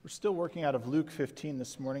Still working out of Luke 15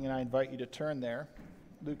 this morning, and I invite you to turn there.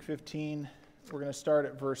 Luke 15, we're going to start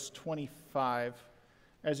at verse 25.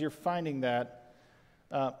 As you're finding that,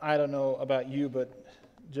 I don't know about you, but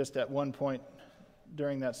just at one point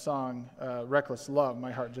during that song, Reckless Love,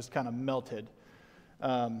 my heart just kind of melted.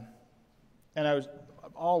 And I was,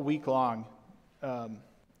 all week long,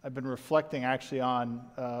 I've been reflecting actually on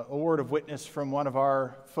a word of witness from one of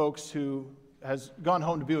our folks who has gone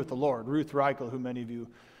home to be with the Lord, Ruth Reichel, who many of you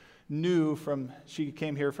knew from, she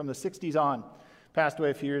came here from the 60s on, passed away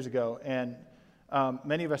a few years ago. And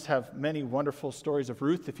many of us have many wonderful stories of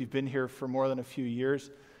Ruth if you've been here for more than a few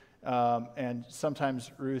years. And sometimes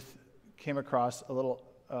Ruth came across a little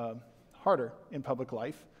harder in public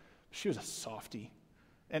life. She was a softie,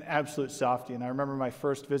 an absolute softie. And I remember my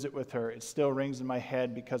first visit with her. It still rings in my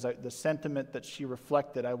head because the sentiment that she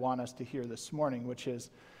reflected I want us to hear this morning, which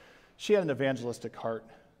is she had an evangelistic heart.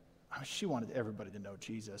 She wanted everybody to know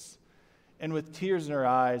Jesus. And with tears in her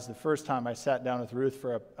eyes, the first time I sat down with Ruth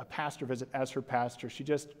for a pastor visit as her pastor, she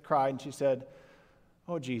just cried and she said,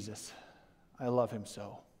 "Oh, Jesus, I love him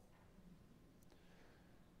so."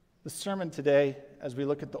 The sermon today, as we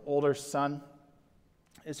look at the older son,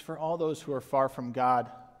 is for all those who are far from God.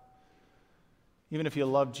 Even if you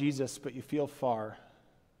love Jesus, but you feel far,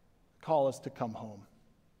 call us to come home.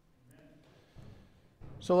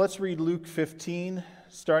 So let's read Luke 15,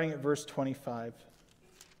 starting at verse 25.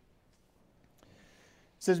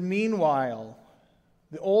 It says, "Meanwhile,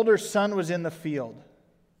 the older son was in the field.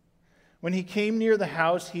 When he came near the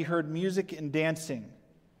house, he heard music and dancing.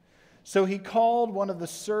 So he called one of the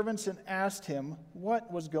servants and asked him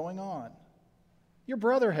what was going on. 'Your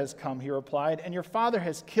brother has come,' he replied, 'and your father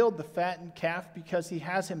has killed the fattened calf because he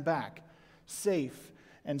has him back, safe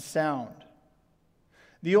and sound.'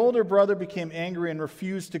 The older brother became angry and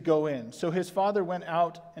refused to go in. So his father went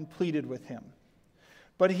out and pleaded with him.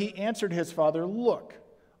 But he answered his father, 'Look,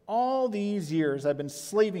 all these years I've been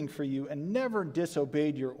slaving for you and never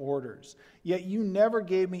disobeyed your orders. Yet you never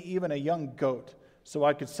gave me even a young goat so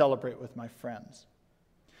I could celebrate with my friends.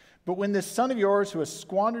 But when this son of yours who has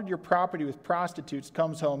squandered your property with prostitutes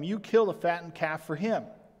comes home, you kill the fattened calf for him.'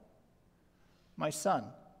 'My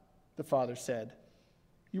son,' the father said,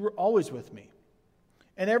 'you were always with me,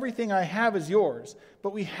 and everything I have is yours.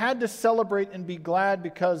 But we had to celebrate and be glad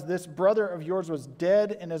because this brother of yours was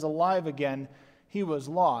dead and is alive again. He was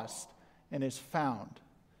lost and is found.'"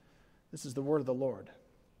 This is the word of the Lord.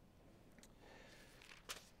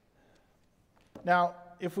 Now,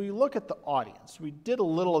 if we look at the audience, we did a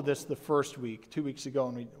little of this the first week, 2 weeks ago,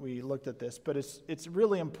 and we looked at this, but it's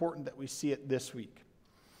really important that we see it this week.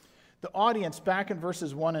 The audience, back in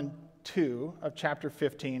verses 1 and 2 of chapter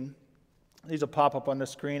 15, these will pop up on the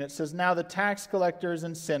screen. It says, "Now the tax collectors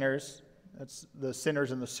and sinners," that's the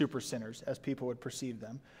sinners and the super sinners, as people would perceive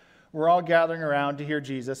them, "were all gathering around to hear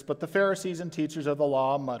Jesus, but the Pharisees and teachers of the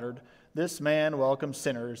law muttered, 'This man welcomes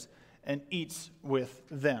sinners and eats with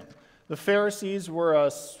them.'" The Pharisees were a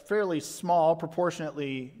fairly small,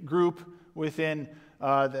 proportionately group within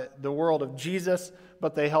the world of Jesus,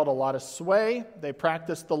 but they held a lot of sway. They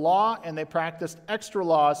practiced the law, and they practiced extra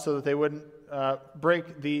laws so that they wouldn't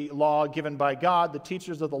break the law given by God. The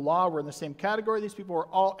teachers of the law were in the same category. These people were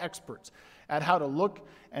all experts at how to look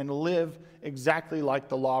and live exactly like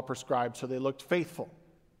the law prescribed, so they looked faithful.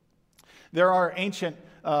 There are ancient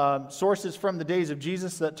sources from the days of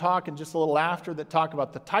Jesus that talk, and just a little after, that talk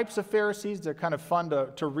about the types of Pharisees. They're kind of fun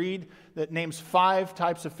to read. That names 5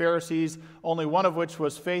 types of Pharisees, only one of which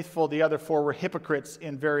was faithful. The other 4 were hypocrites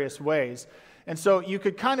in various ways. And so you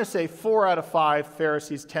could kind of say 4 out of 5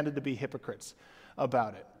 Pharisees tended to be hypocrites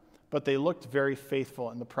about it. But they looked very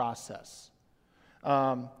faithful in the process.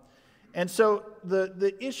 And so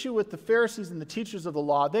the issue with the Pharisees and the teachers of the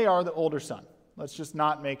law, they are the older son. Let's just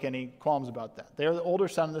not make any qualms about that. They're the older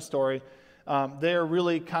son of the story. They're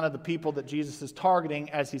really kind of the people that Jesus is targeting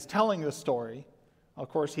as he's telling the story. Of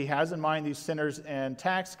course, he has in mind these sinners and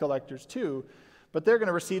tax collectors too, but they're going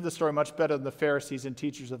to receive the story much better than the Pharisees and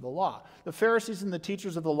teachers of the law. The Pharisees and the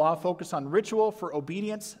teachers of the law focus on ritual for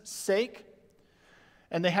obedience' sake,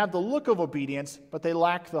 and they have the look of obedience, but they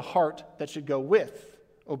lack the heart that should go with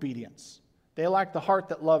obedience. They lack the heart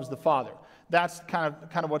that loves the Father. That's kind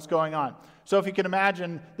of what's going on. So if you can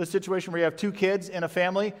imagine the situation where you have 2 kids in a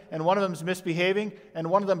family, and one of them's misbehaving, and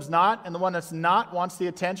one of them's not, and the one that's not wants the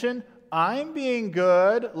attention, I'm being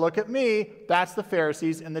good, look at me. That's the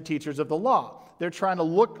Pharisees and the teachers of the law. They're trying to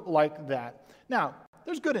look like that. Now,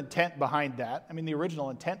 there's good intent behind that. I mean, the original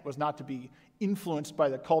intent was not to be influenced by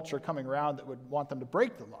the culture coming around that would want them to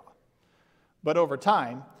break the law. But over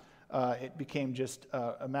time, it became just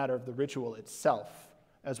a matter of the ritual itself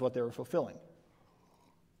as what they were fulfilling.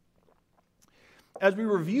 as we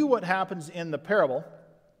review what happens in the parable,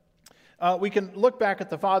 we can look back at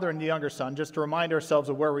the father and the younger son just to remind ourselves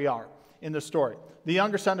of where we are in the story. The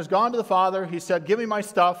younger son has gone to the father. He said, give me my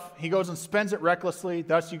stuff. He goes and spends it recklessly.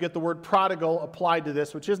 Thus, you get the word prodigal applied to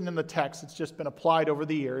this, which isn't in the text. It's just been applied over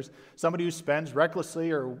the years. Somebody who spends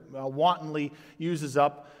recklessly or wantonly uses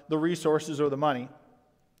up the resources or the money.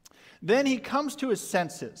 Then he comes to his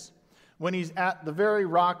senses when he's at the very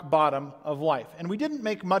rock bottom of life. And we didn't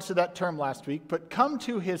make much of that term last week, but come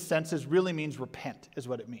to his senses really means repent, is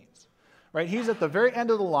what it means. Right? He's at the very end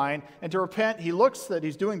of the line, and to repent, he looks that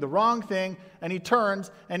he's doing the wrong thing, and he turns,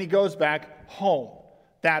 and he goes back home.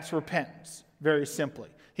 That's repentance, very simply.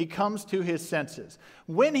 He comes to his senses.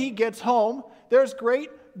 When he gets home, there's great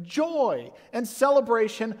joy and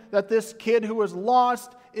celebration that this kid who was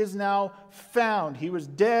lost is now found. He was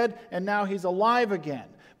dead, and now he's alive again.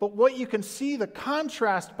 But what you can see, the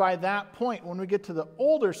contrast by that point when we get to the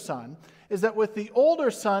older son, is that with the older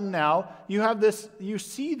son now, you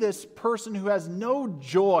see this person who has no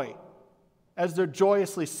joy as they're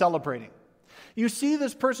joyously celebrating. You see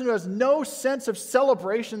this person who has no sense of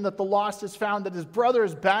celebration that the lost is found, that his brother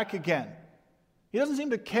is back again. He doesn't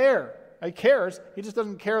seem to care. He cares, he just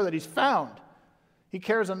doesn't care that he's found. He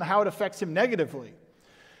cares on how it affects him negatively.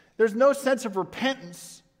 There's no sense of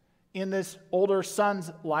repentance in this older son's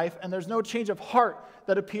life, and there's no change of heart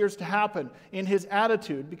that appears to happen in his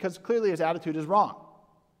attitude, because clearly his attitude is wrong,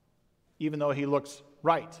 even though he looks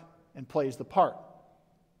right and plays the part.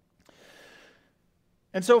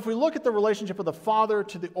 And so if we look at the relationship of the father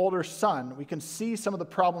to the older son, we can see some of the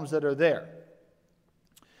problems that are there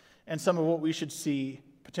and some of what we should see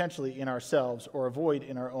potentially in ourselves or avoid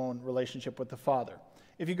in our own relationship with the father.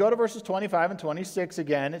 If you go to verses 25 and 26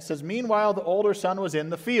 again, it says, meanwhile, the older son was in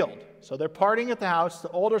the field. So they're partying at the house. The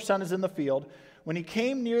older son is in the field. When he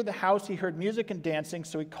came near the house, he heard music and dancing.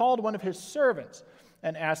 So he called one of his servants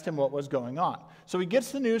and asked him what was going on. So he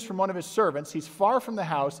gets the news from one of his servants. He's far from the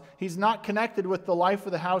house. He's not connected with the life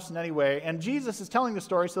of the house in any way. And Jesus is telling the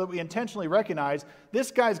story so that we intentionally recognize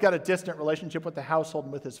this guy's got a distant relationship with the household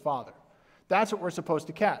and with his father. That's what we're supposed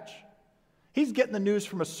to catch. He's getting the news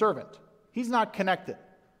from a servant. He's not connected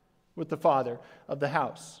with the father of the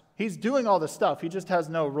house. He's doing all this stuff. He just has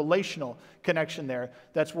no relational connection there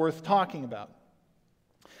that's worth talking about.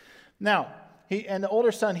 Now, the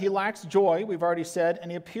older son, he lacks joy, we've already said, and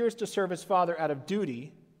he appears to serve his father out of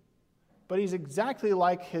duty, but he's exactly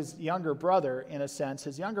like his younger brother in a sense.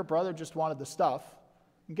 His younger brother just wanted the stuff.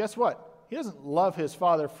 And guess what? He doesn't love his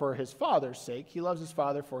father for his father's sake. He loves his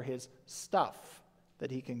father for his stuff that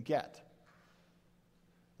he can get.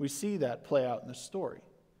 We see that play out in the story.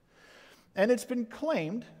 And it's been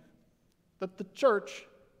claimed that the church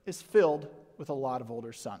is filled with a lot of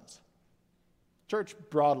older sons. Church,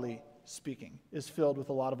 broadly speaking, is filled with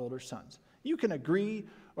a lot of older sons. You can agree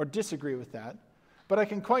or disagree with that, but I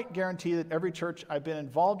can quite guarantee that every church I've been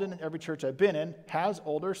involved in, every church I've been in, has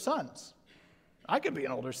older sons. I could be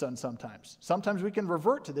an older son sometimes. Sometimes we can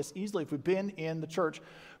revert to this easily if we've been in the church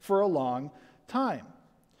for a long time.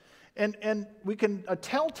 And we can, a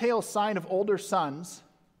telltale sign of older sons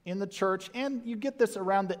in the church, and you get this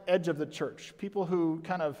around the edge of the church. People who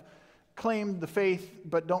kind of claim the faith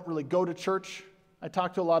but don't really go to church. I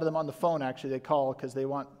talk to a lot of them on the phone, actually. They call because they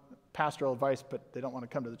want pastoral advice, but they don't want to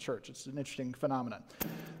come to the church. It's an interesting phenomenon.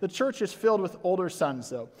 The church is filled with older sons,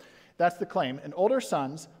 though. That's the claim. And older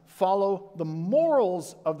sons follow the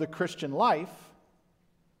morals of the Christian life,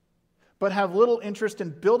 but have little interest in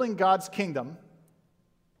building God's kingdom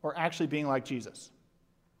or actually being like Jesus.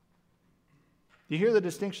 You hear the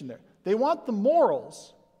distinction there. They want the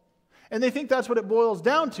morals, and they think that's what it boils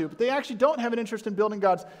down to, but they actually don't have an interest in building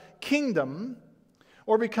God's kingdom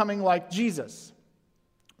or becoming like Jesus.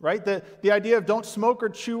 Right? The idea of don't smoke or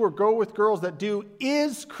chew or go with girls that do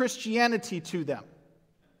is Christianity to them.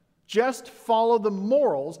 Just follow the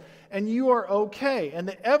morals and you are okay. And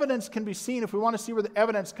the evidence can be seen, if we want to see where the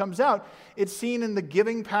evidence comes out, it's seen in the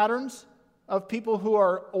giving patterns of people who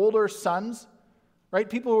are older sons. Right?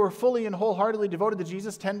 People who are fully and wholeheartedly devoted to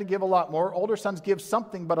Jesus tend to give a lot more. Older sons give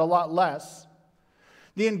something, but a lot less.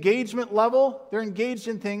 The engagement level, they're engaged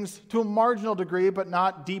in things to a marginal degree, but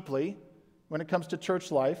not deeply when it comes to church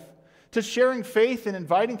life. To sharing faith and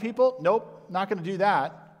inviting people, nope, not going to do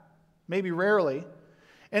that. Maybe rarely.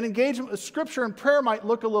 And engagement with Scripture and prayer might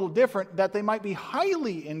look a little different, that they might be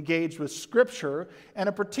highly engaged with Scripture and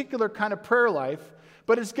a particular kind of prayer life,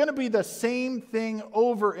 but it's going to be the same thing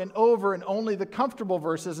over and over and only the comfortable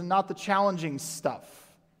verses and not the challenging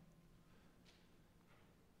stuff.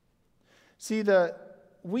 See,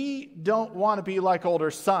 we don't want to be like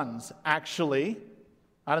older sons, actually.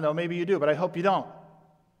 I don't know, maybe you do, but I hope you don't.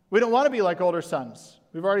 We don't want to be like older sons.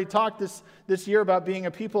 We've already talked this year about being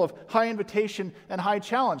a people of high invitation and high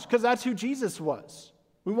challenge, because that's who Jesus was.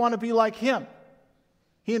 We want to be like him.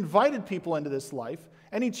 He invited people into this life,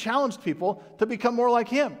 and he challenged people to become more like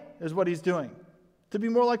him, is what he's doing. To be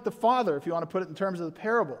more like the Father, if you want to put it in terms of the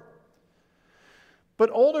parable. But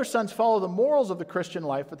older sons follow the morals of the Christian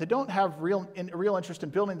life, but they don't have real interest in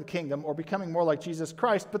building the kingdom or becoming more like Jesus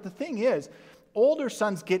Christ. But the thing is, older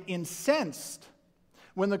sons get incensed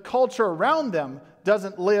when the culture around them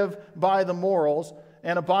doesn't live by the morals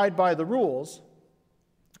and abide by the rules,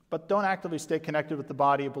 but don't actively stay connected with the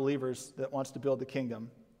body of believers that wants to build the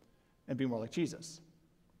kingdom and be more like Jesus.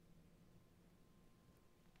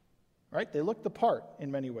 Right? They look the part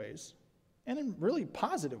in many ways, and in really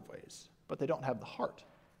positive ways, but they don't have the heart.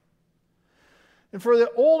 And for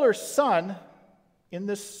the older son in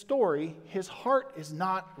this story, his heart is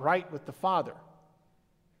not right with the Father.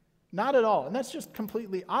 Not at all. And that's just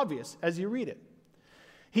completely obvious as you read it.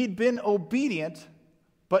 He'd been obedient,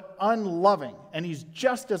 but unloving. And he's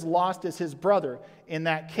just as lost as his brother in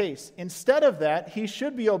that case. Instead of that, he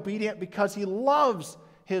should be obedient because he loves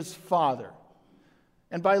his father.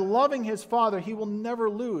 And by loving his father, he will never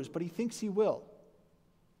lose, but he thinks he will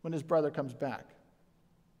when his brother comes back.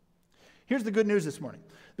 Here's the good news this morning.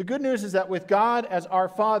 The good news is that with God as our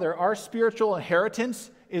Father, our spiritual inheritance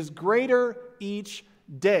is greater each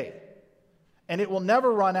day. And it will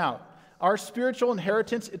never run out. Our spiritual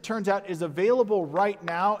inheritance, it turns out, is available right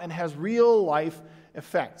now and has real life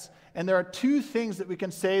effects. And there are two things that we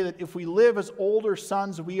can say that if we live as older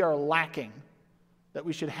sons, we are lacking, that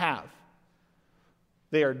we should have.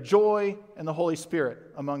 They are joy and the Holy Spirit,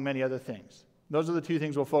 among many other things. Those are the two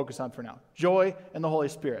things we'll focus on for now. Joy and the Holy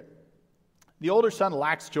Spirit. The older son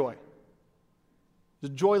lacks joy. He's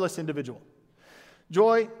a joyless individual.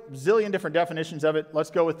 Joy, a zillion different definitions of it.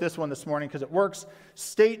 Let's go with this one this morning because it works.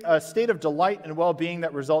 A state of delight and well-being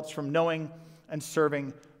that results from knowing and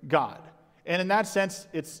serving God. And in that sense,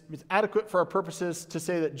 it's adequate for our purposes to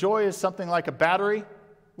say that joy is something like a battery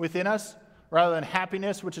within us, rather than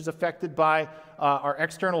happiness, which is affected by our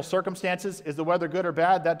external circumstances. Is the weather good or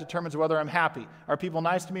bad? That determines whether I'm happy. Are people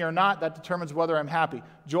nice to me or not? That determines whether I'm happy.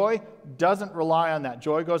 Joy doesn't rely on that.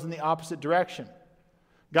 Joy goes in the opposite direction.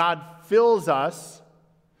 God fills us,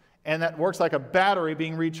 and that works like a battery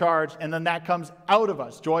being recharged, and then that comes out of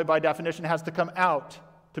us. Joy, by definition, has to come out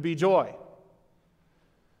to be joy.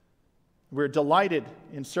 We're delighted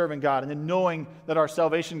in serving God and in knowing that our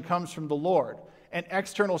salvation comes from the Lord. And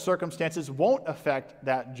external circumstances won't affect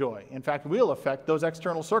that joy. In fact, we'll affect those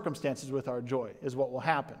external circumstances with our joy, is what will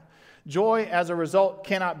happen. Joy, as a result,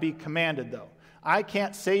 cannot be commanded, though. I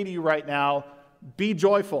can't say to you right now, be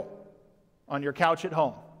joyful on your couch at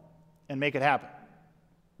home and make it happen.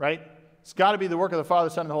 Right? It's got to be the work of the Father,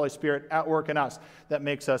 Son, and the Holy Spirit at work in us that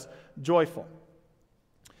makes us joyful.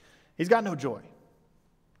 He's got no joy.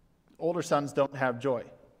 Older sons don't have joy.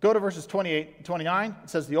 Go to verses 28 and 29. It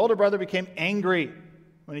says, the older brother became angry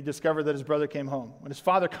when he discovered that his brother came home. When his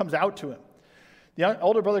father comes out to him. The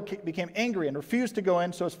older brother became angry and refused to go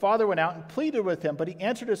in, so his father went out and pleaded with him. But he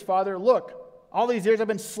answered his father, look, all these years I've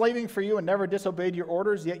been slaving for you and never disobeyed your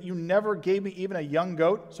orders, yet you never gave me even a young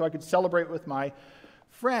goat so I could celebrate with my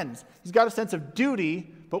friends. He's got a sense of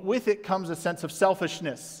duty, but with it comes a sense of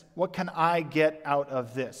selfishness. What can I get out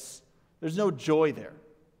of this? There's no joy there.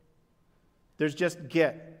 There's just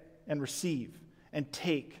get and receive and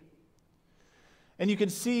take. And you can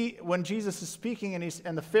see when Jesus is speaking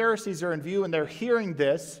and the Pharisees are in view and they're hearing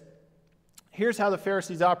this, here's how the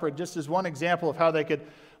Pharisees operate, just as one example of how they could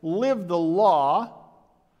live the law,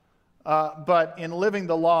 but in living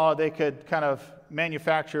the law, they could kind of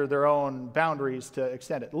manufacture their own boundaries to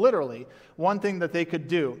extend it. Literally, one thing that they could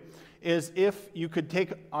do is if you could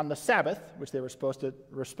take on the Sabbath, which they were supposed to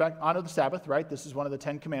honor the Sabbath, right? This is one of the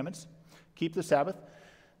 10 Commandments. Keep the Sabbath.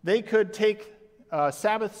 They could take a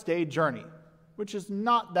Sabbath day journey, which is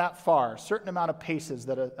not that far, a certain amount of paces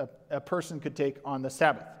that a person could take on the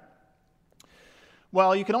Sabbath.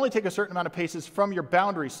 Well, you can only take a certain amount of paces from your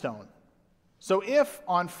boundary stone. So if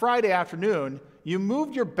on Friday afternoon you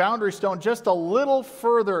moved your boundary stone just a little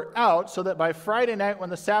further out so that by Friday night when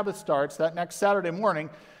the Sabbath starts, that next Saturday morning,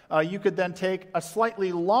 you could then take a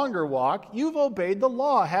slightly longer walk, you've obeyed the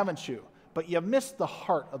law, haven't you? But you missed the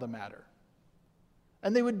heart of the matter.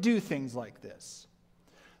 And they would do things like this.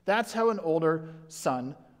 That's how an older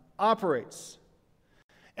son operates.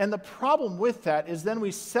 And the problem with that is then we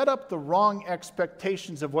set up the wrong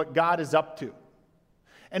expectations of what God is up to.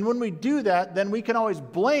 And when we do that, then we can always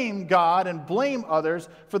blame God and blame others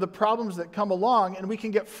for the problems that come along, and we can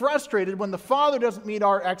get frustrated when the Father doesn't meet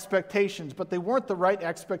our expectations, but they weren't the right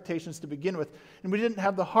expectations to begin with, and we didn't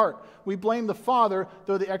have the heart. We blame the Father,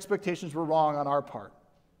 though the expectations were wrong on our part.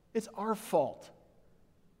 It's our fault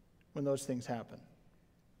when those things happen.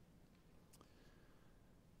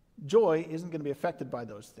 Joy isn't going to be affected by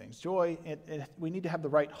those things. Joy, we need to have the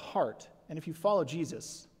right heart, and if you follow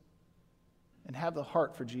Jesus and have the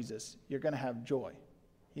heart for Jesus, you're going to have joy.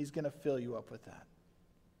 He's going to fill you up with that.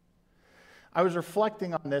 I was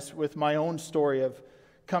reflecting on this with my own story of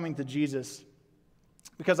coming to Jesus,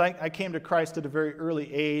 because I came to Christ at a very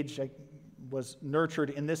early age. I was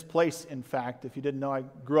nurtured in this place, in fact. If you didn't know, I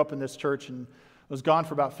grew up in this church and was gone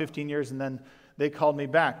for about 15 years, and then they called me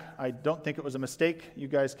back. I don't think it was a mistake. You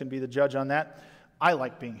guys can be the judge on that. I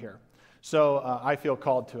like being here. So I feel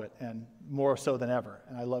called to it, and more so than ever.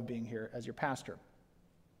 And I love being here as your pastor.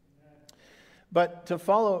 But to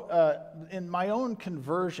follow, in my own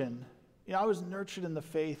conversion, I was nurtured in the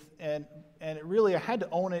faith, and it really, I had to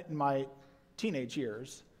own it in my teenage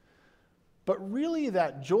years. But really,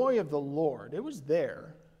 that joy of the Lord, it was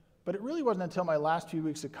there. But it really wasn't until my last few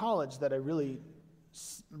weeks of college that I really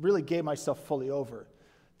gave myself fully over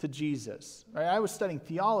to Jesus. Right? I was studying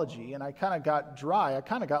theology, and I kind of got dry. I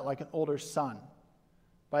kind of got like an older son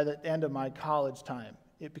by the end of my college time.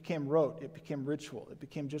 It became rote. It became ritual. It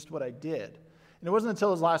became just what I did. And it wasn't until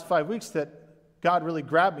those last 5 weeks that God really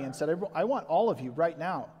grabbed me and said, I want all of you right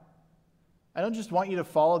now. I don't just want you to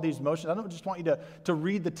follow these motions. I don't just want you to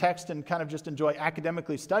read the text and kind of just enjoy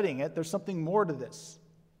academically studying it. There's something more to this.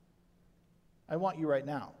 I want you right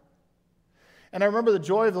now. And I remember the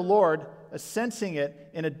joy of the Lord, sensing it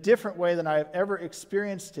in a different way than I have ever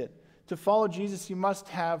experienced it. To follow Jesus, you must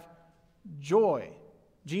have joy.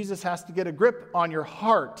 Jesus has to get a grip on your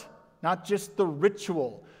heart, not just the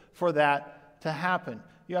ritual for that to happen.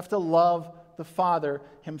 You have to love the Father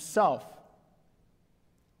himself.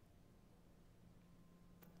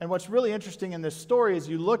 And what's really interesting in this story, as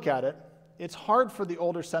you look at it, it's hard for the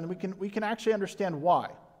older son. We can actually understand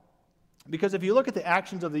why. Because if you look at the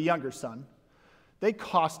actions of the younger son, they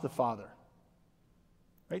cost the father.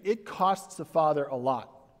 Right? It costs the father a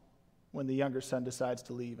lot when the younger son decides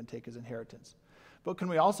to leave and take his inheritance. But can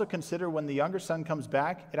we also consider when the younger son comes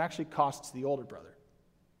back, it actually costs the older brother?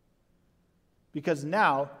 Because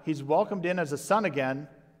now he's welcomed in as a son again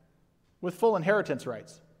with full inheritance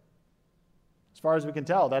rights. As far as we can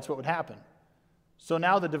tell, that's what would happen. So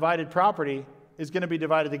now the divided property is going to be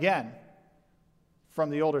divided again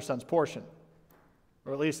from the older son's portion.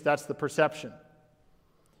 Or at least that's the perception.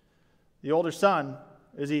 The older son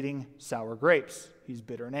is eating sour grapes. He's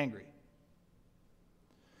bitter and angry.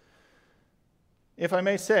 If I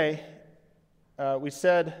may say, we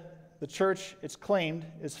said the church, it's claimed,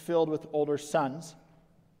 is filled with older sons.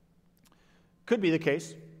 Could be the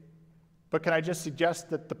case, but can I just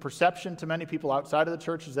suggest that the perception to many people outside of the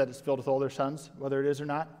church is that it's filled with older sons, whether it is or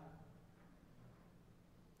not?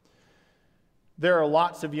 There are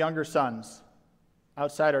lots of younger sons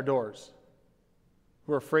outside our doors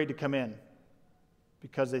who are afraid to come in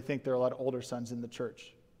because they think there are a lot of older sons in the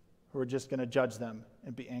church who are just going to judge them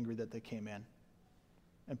and be angry that they came in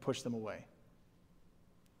and push them away.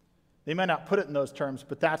 They might not put it in those terms,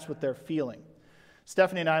 but that's what they're feeling.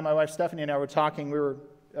 My wife Stephanie and I were talking. We were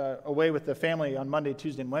away with the family on Monday,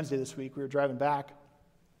 Tuesday, and Wednesday this week. We were driving back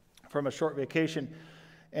from a short vacation,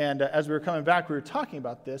 and as we were coming back, we were talking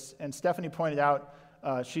about this, and Stephanie pointed out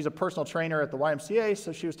she's a personal trainer at the YMCA,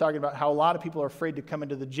 so she was talking about how a lot of people are afraid to come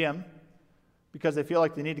into the gym because they feel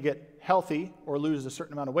like they need to get healthy or lose a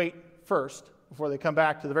certain amount of weight first before they come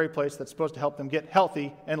back to the very place that's supposed to help them get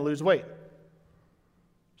healthy and lose weight.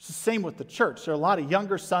 It's the same with the church. There are a lot of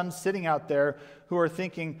younger sons sitting out there who are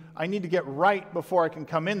thinking, I need to get right before I can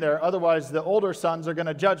come in there, otherwise the older sons are going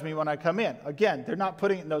to judge me when I come in. Again, they're not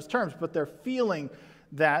putting it in those terms, but they're feeling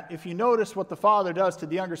that. If you notice what the father does to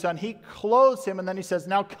the younger son, he clothes him and then he says,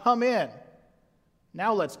 now come in.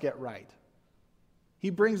 Now let's get right. He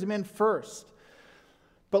brings him in first.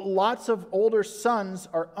 But lots of older sons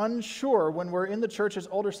are unsure. When we're in the church as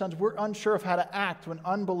older sons, we're unsure of how to act when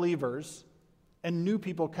unbelievers and new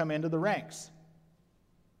people come into the ranks.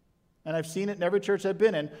 And I've seen it in every church I've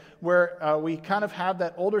been in, where we kind of have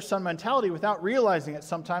that older son mentality without realizing it.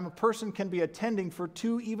 Sometimes a person can be attending for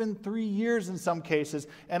 2, even 3 years in some cases,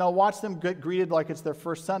 and I'll watch them get greeted like it's their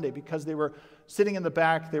first Sunday because they were sitting in the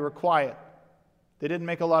back, they were quiet, they didn't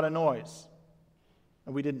make a lot of noise,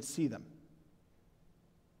 and we didn't see them.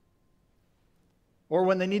 Or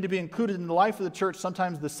when they need to be included in the life of the church,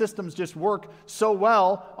 sometimes the systems just work so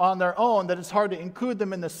well on their own that it's hard to include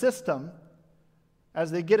them in the system.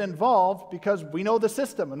 as they get involved because we know the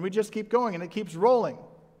system and we just keep going and it keeps rolling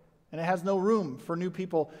and it has no room for new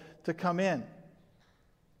people to come in.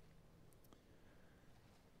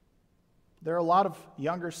 There are a lot of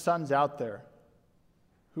younger sons out there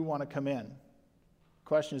who want to come in. The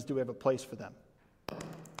question is, do we have a place for them?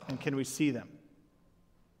 And can we see them?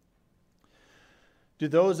 Do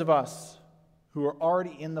those of us who are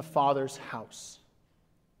already in the Father's house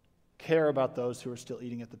care about those who are still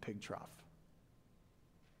eating at the pig trough?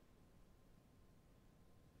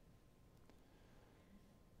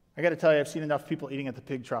 I got to tell you, I've seen enough people eating at the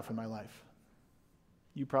pig trough in my life.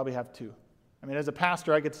 You probably have too. I mean, as a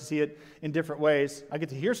pastor, I get to see it in different ways. I get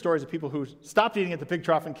to hear stories of people who stopped eating at the pig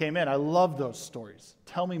trough and came in. I love those stories.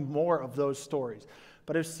 Tell me more of those stories.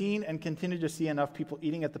 But I've seen and continue to see enough people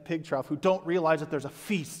eating at the pig trough who don't realize that there's a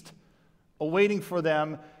feast awaiting for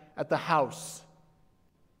them at the house.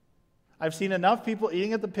 I've seen enough people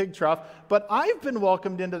eating at the pig trough, but I've been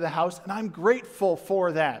welcomed into the house, and I'm grateful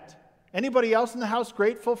for that. Anybody else in the house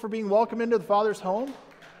grateful for being welcomed into the Father's home?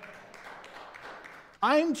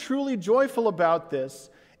 I'm truly joyful about this,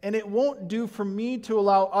 and it won't do for me to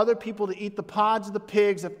allow other people to eat the pods of the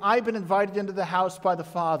pigs if I've been invited into the house by the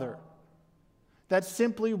Father. That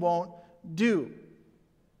simply won't do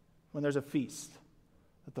when there's a feast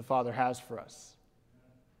that the Father has for us.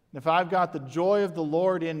 And if I've got the joy of the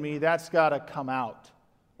Lord in me, that's got to come out.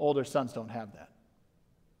 Older sons don't have that.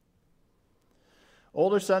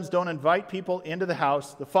 Older sons don't invite people into the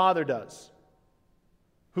house. The Father does.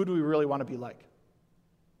 Who do we really want to be like?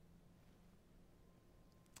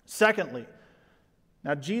 Secondly,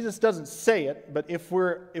 now Jesus doesn't say it, but if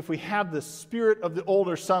we have the spirit of the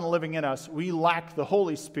older son living in us, we lack the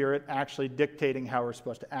Holy Spirit actually dictating how we're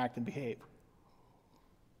supposed to act and behave.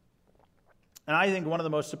 And I think one of the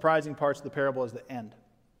most surprising parts of the parable is the end.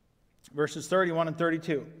 Verses 31 and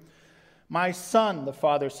 32. My son, the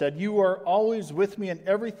father said, you are always with me and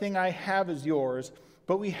everything I have is yours.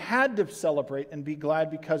 But we had to celebrate and be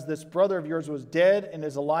glad because this brother of yours was dead and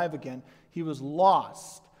is alive again. He was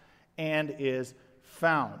lost and is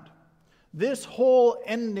found. This whole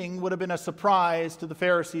ending would have been a surprise to the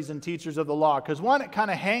Pharisees and teachers of the law. Because one, it kind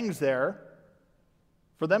of hangs there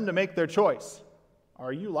for them to make their choice.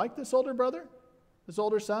 Are you like this older brother, this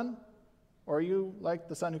older son? Or are you like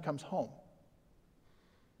the son who comes home?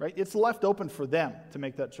 Right? It's left open for them to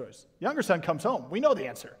make that choice. Younger son comes home. We know the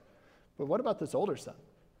answer. But what about this older son?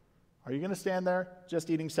 Are you going to stand there just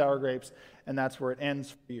eating sour grapes, and that's where it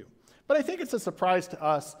ends for you? But I think it's a surprise to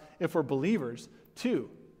us if we're believers, too.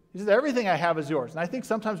 He says, everything I have is yours. And I think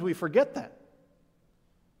sometimes we forget that.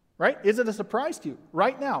 Right? Is it a surprise to you?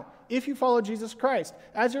 Right now, if you follow Jesus Christ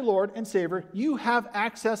as your Lord and Savior, you have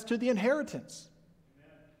access to the inheritance.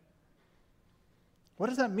 What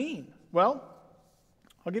does that mean? Well,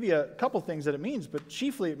 I'll give you a couple things that it means, but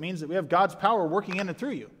chiefly it means that we have God's power working in and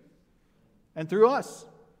through you and through us.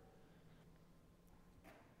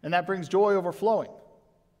 And that brings joy overflowing.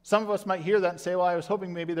 Some of us might hear that and say, well, I was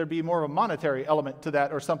hoping maybe there'd be more of a monetary element to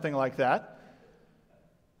that or something like that.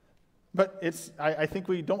 But I think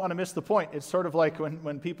we don't want to miss the point. It's sort of like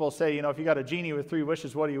when people say, if you got a genie with 3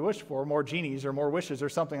 wishes, what do you wish for? More genies or more wishes or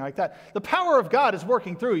something like that. The power of God is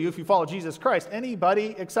working through you if you follow Jesus Christ.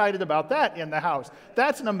 Anybody excited about that in the house?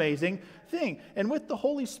 That's an amazing thing. And with the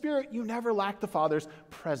Holy Spirit, you never lack the Father's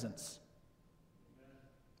presence.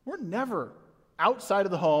 We're never outside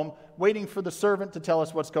of the home waiting for the servant to tell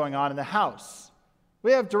us what's going on in the house.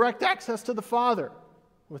 We have direct access to the Father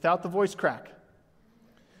without the voice crack.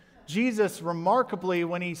 Jesus, remarkably,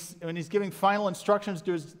 when he's giving final instructions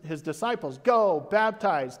to his disciples, go,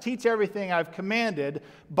 baptize, teach everything I've commanded.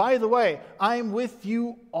 By the way, I'm with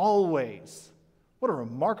you always. What a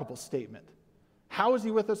remarkable statement. How is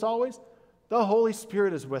he with us always? The Holy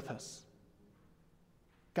Spirit is with us.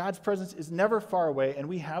 God's presence is never far away, and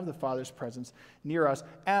we have the Father's presence near us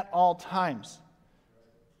at all times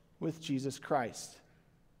with Jesus Christ.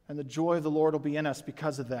 And the joy of the Lord will be in us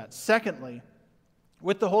because of that. Secondly,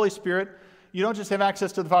 with the Holy Spirit, you don't just have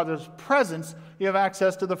access to the Father's presence, you have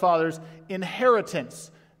access to the Father's inheritance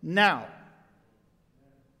now.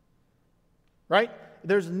 Right?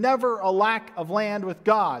 There's never a lack of land with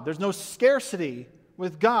God. There's no scarcity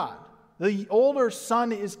with God. The older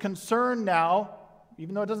son is concerned now,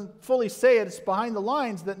 even though it doesn't fully say it, it's behind the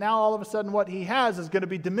lines that now all of a sudden what he has is going to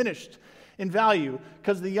be diminished in value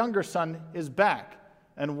because the younger son is back.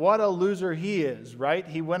 And what a loser he is, right?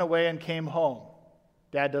 He went away and came home.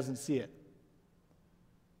 Dad doesn't see it.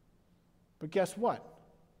 But guess what?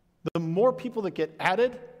 The more people that get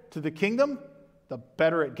added to the kingdom, the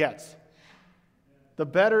better it gets. The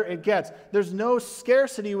better it gets. There's no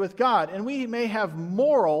scarcity with God. And we may have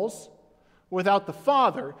morals without the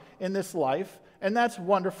Father in this life, and that's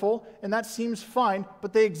wonderful, and that seems fine,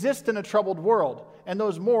 but they exist in a troubled world, and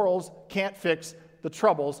those morals can't fix the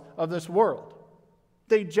troubles of this world.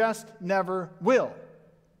 They just never will.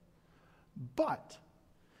 But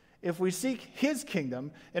if we seek His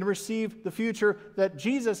kingdom and receive the future that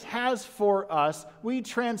Jesus has for us, we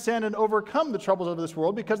transcend and overcome the troubles of this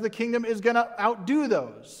world because the kingdom is going to outdo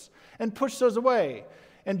those and push those away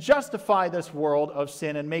and justify this world of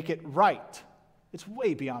sin and make it right. It's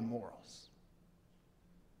way beyond morals.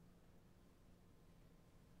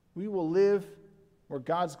 We will live where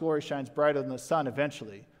God's glory shines brighter than the sun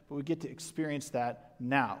eventually, but we get to experience that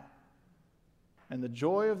now. And the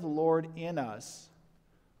joy of the Lord in us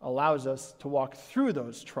allows us to walk through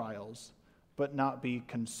those trials, but not be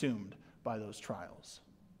consumed by those trials.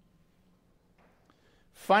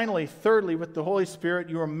 Finally, thirdly, with the Holy Spirit,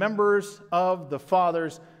 you are members of the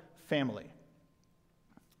Father's family.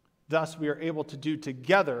 Thus, we are able to do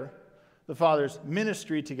together the Father's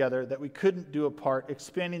ministry together that we couldn't do apart,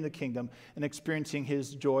 expanding the kingdom and experiencing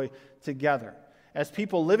His joy together. As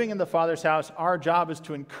people living in the Father's house, our job is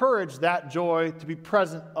to encourage that joy to be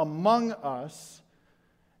present among us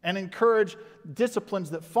and encourage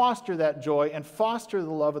disciplines that foster that joy and foster the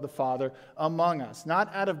love of the Father among us,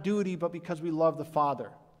 not out of duty, but because we love the Father.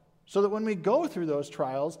 So that when we go through those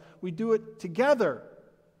trials, we do it together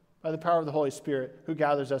by the power of the Holy Spirit who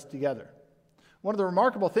gathers us together. One of the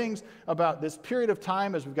remarkable things about this period of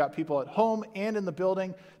time, as we've got people at home and in the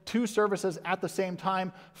building, 2 services at the same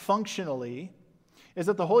time functionally, is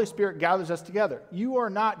that the Holy Spirit gathers us together. You are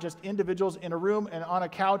not just individuals in a room and on a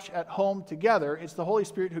couch at home together. It's the Holy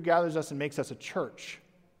Spirit who gathers us and makes us a church.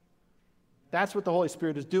 That's what the Holy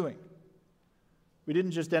Spirit is doing. We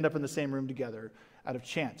didn't just end up in the same room together out of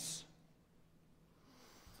chance.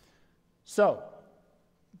 So,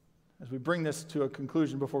 as we bring this to a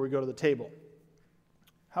conclusion before we go to the table,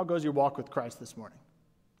 how goes your walk with Christ this morning?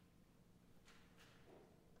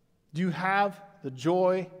 Do you have the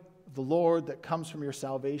joy of the Lord that comes from your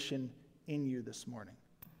salvation in you this morning?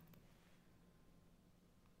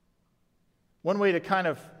 One way to kind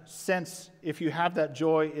of sense if you have that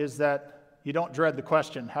joy is that you don't dread the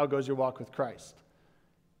question, how goes your walk with Christ?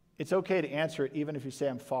 It's okay to answer it even if you say,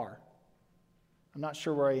 I'm far. I'm not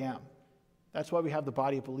sure where I am. That's why we have the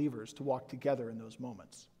body of believers to walk together in those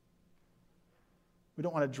moments. We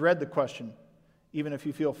don't want to dread the question, even if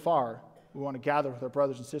you feel far. We want to gather with our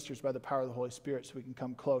brothers and sisters by the power of the Holy Spirit so we can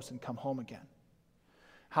come close and come home again.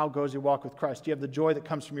 How goes your walk with Christ? Do you have the joy that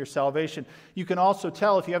comes from your salvation? You can also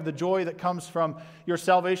tell if you have the joy that comes from your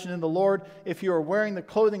salvation in the Lord if you are wearing the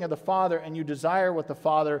clothing of the Father and you desire what the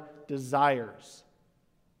Father desires.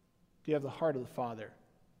 Do you have the heart of the Father,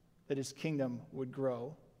 that His kingdom would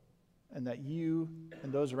grow and that you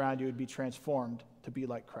and those around you would be transformed to be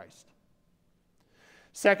like Christ?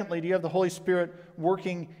 Secondly, do you have the Holy Spirit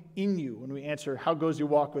working in you when we answer, how goes your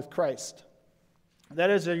walk with Christ? That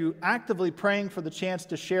is, are you actively praying for the chance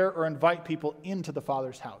to share or invite people into the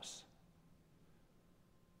Father's house?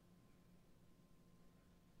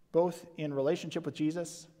 Both in relationship with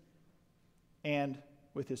Jesus and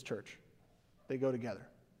with His church. They go together.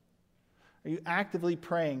 Are you actively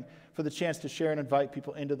praying for the chance to share and invite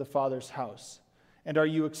people into the Father's house? And are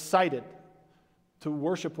you excited to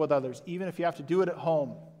worship with others, even if you have to do it at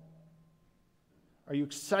home? Are you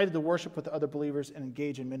excited to worship with other believers and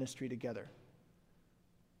engage in ministry together?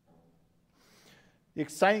 The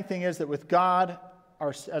exciting thing is that with God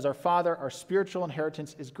as our Father, our spiritual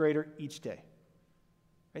inheritance is greater each day.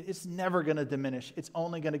 It's never going to diminish. It's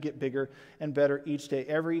only going to get bigger and better each day.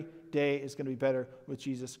 Every day is going to be better with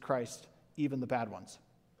Jesus Christ, even the bad ones.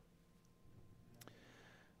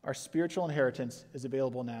 Our spiritual inheritance is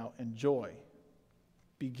available now, and joy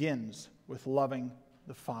begins with loving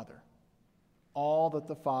the Father. All that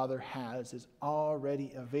the Father has is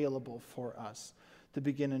already available for us to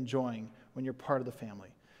begin enjoying when you're part of the family.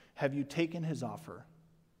 Have you taken His offer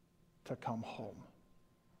to come home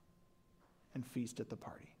and feast at the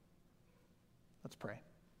party? Let's pray.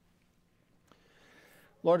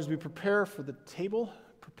 Lord, as we prepare for the table,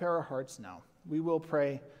 prepare our hearts now. We will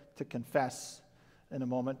pray to confess in a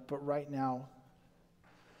moment, but right now,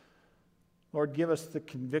 Lord, give us the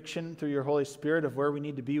conviction through your Holy Spirit of where we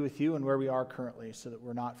need to be with you and where we are currently so that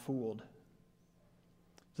we're not fooled.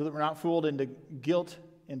 So that we're not fooled into guilt,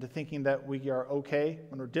 into thinking that we are okay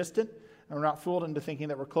when we're distant, and we're not fooled into thinking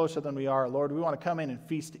that we're closer than we are. Lord, we want to come in and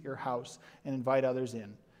feast at your house and invite others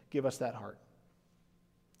in. Give us that heart.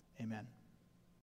 Amen.